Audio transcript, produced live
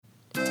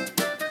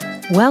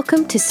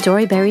Welcome to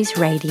Storyberries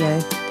Radio.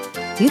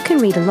 You can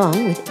read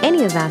along with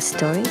any of our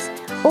stories,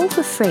 all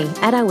for free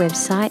at our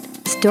website,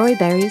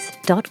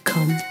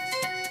 storyberries.com.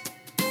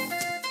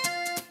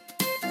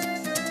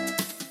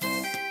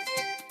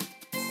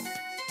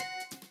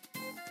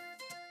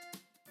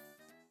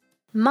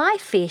 My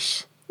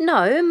Fish,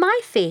 No, My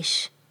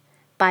Fish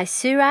by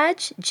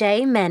Suraj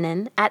J.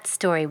 Menon at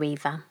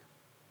Storyweaver.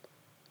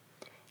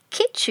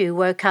 Kitchu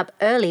woke up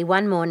early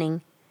one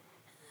morning.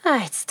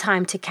 It's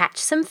time to catch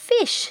some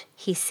fish,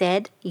 he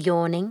said,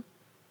 yawning.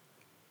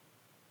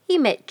 He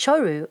met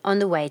Choru on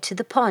the way to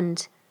the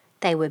pond.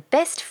 They were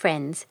best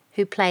friends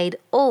who played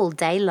all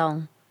day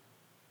long.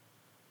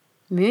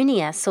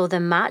 Munia saw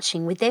them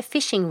marching with their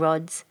fishing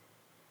rods.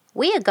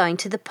 We are going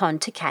to the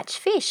pond to catch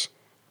fish.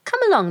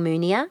 Come along,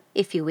 Munia,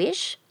 if you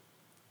wish.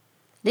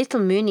 Little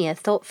Munia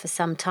thought for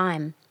some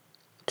time.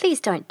 Please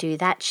don't do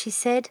that, she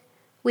said.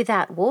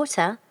 Without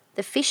water,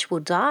 the fish will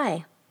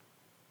die.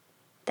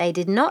 They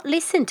did not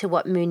listen to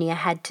what Munia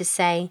had to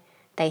say.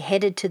 They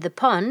headed to the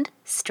pond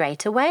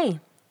straight away.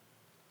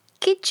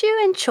 Kitchu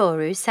and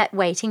Choru sat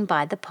waiting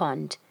by the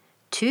pond.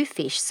 2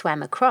 fish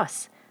swam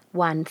across,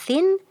 one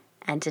thin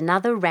and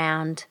another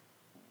round.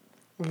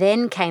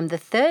 Then came the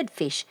 3rd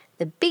fish,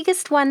 the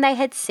biggest one they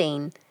had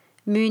seen.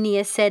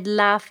 Munia said,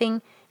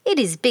 laughing, "It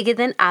is bigger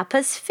than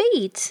Appa's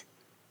feet."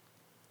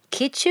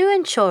 Kitchu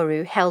and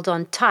Choru held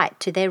on tight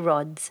to their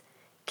rods.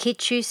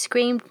 Kitchu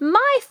screamed,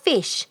 "My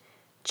fish!"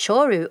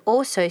 Choru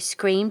also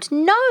screamed,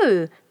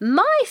 "No,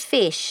 my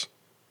fish!"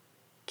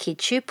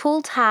 Kitchu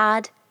pulled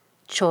hard.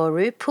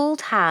 Choru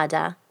pulled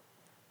harder.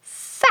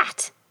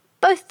 Fat!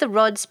 Both the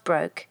rods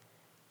broke.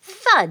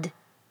 Thud!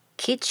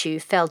 Kitchu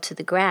fell to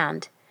the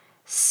ground.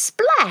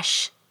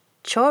 Splash!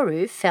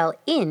 Choru fell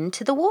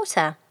into the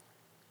water.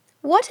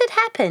 What had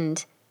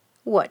happened?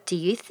 What do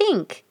you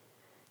think?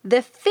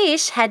 The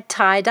fish had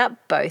tied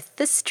up both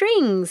the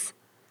strings.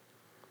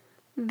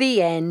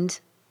 The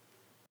end.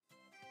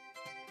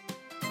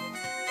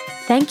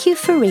 Thank you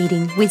for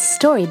reading with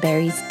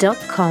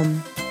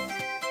Storyberries.com.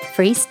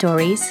 Free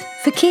stories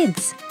for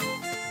kids.